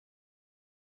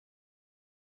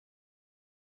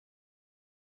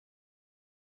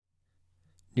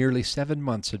Nearly 7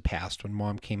 months had passed when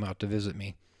Mom came out to visit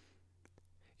me.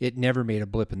 It never made a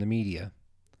blip in the media,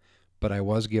 but I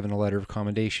was given a letter of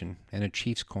commendation and a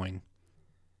Chiefs coin.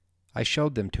 I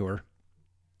showed them to her.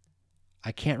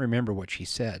 I can't remember what she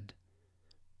said,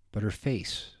 but her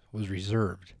face was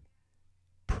reserved,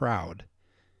 proud.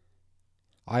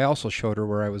 I also showed her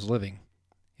where I was living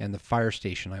and the fire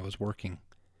station I was working.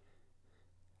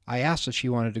 I asked if she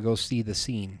wanted to go see the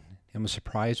scene and was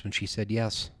surprised when she said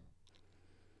yes.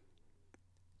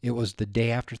 It was the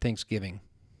day after Thanksgiving.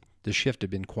 The shift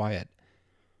had been quiet.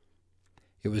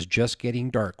 It was just getting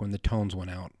dark when the tones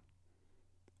went out.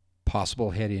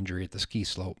 Possible head injury at the ski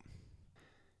slope.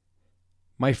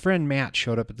 My friend Matt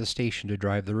showed up at the station to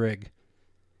drive the rig.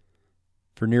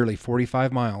 For nearly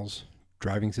 45 miles,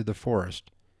 driving through the forest,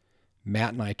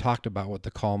 Matt and I talked about what the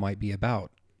call might be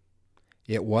about.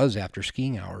 It was after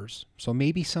skiing hours, so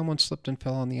maybe someone slipped and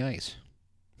fell on the ice.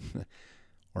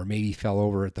 Or maybe fell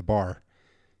over at the bar.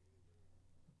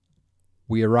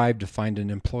 We arrived to find an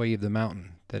employee of the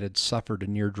mountain that had suffered a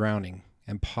near drowning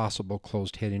and possible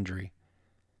closed head injury.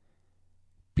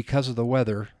 Because of the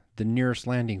weather, the nearest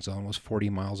landing zone was 40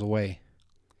 miles away.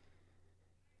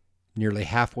 Nearly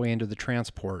halfway into the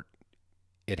transport,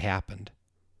 it happened.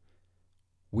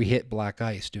 We hit black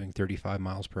ice doing 35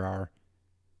 miles per hour.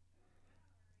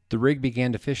 The rig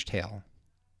began to fishtail,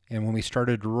 and when we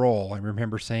started to roll, I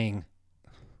remember saying,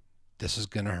 "This is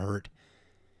going to hurt."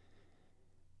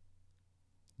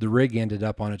 The rig ended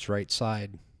up on its right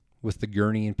side, with the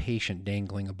gurney and patient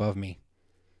dangling above me.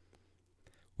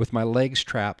 With my legs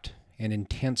trapped and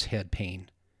intense head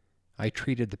pain, I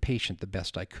treated the patient the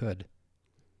best I could.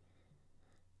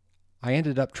 I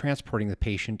ended up transporting the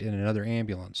patient in another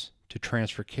ambulance to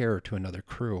transfer care to another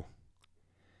crew.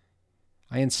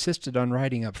 I insisted on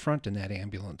riding up front in that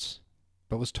ambulance,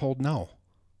 but was told no.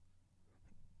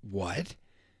 What?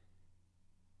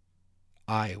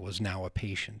 I was now a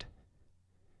patient.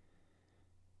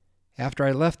 After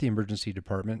I left the emergency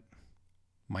department,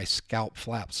 my scalp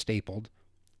flap stapled,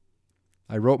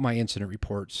 I wrote my incident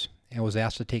reports and was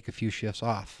asked to take a few shifts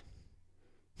off.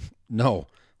 "No,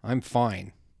 I'm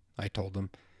fine," I told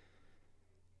them.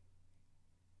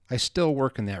 I still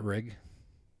work in that rig.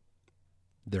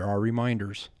 There are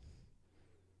reminders.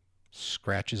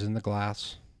 Scratches in the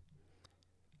glass.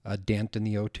 A dent in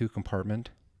the O2 compartment.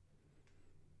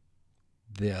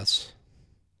 This.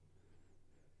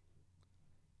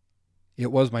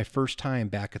 It was my first time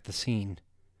back at the scene.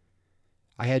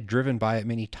 I had driven by it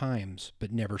many times,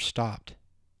 but never stopped.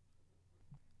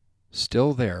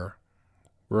 Still there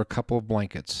were a couple of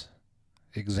blankets,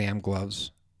 exam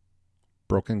gloves,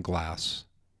 broken glass,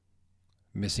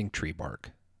 missing tree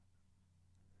bark.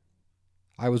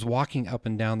 I was walking up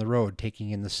and down the road taking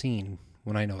in the scene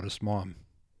when I noticed Mom,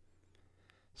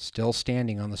 still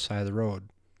standing on the side of the road,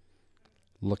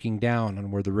 looking down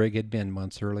on where the rig had been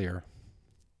months earlier.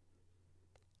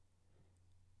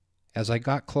 As I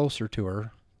got closer to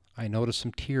her, I noticed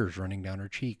some tears running down her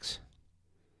cheeks.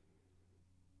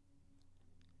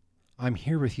 "I'm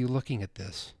here with you looking at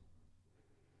this.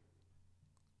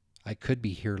 I could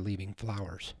be here leaving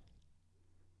flowers."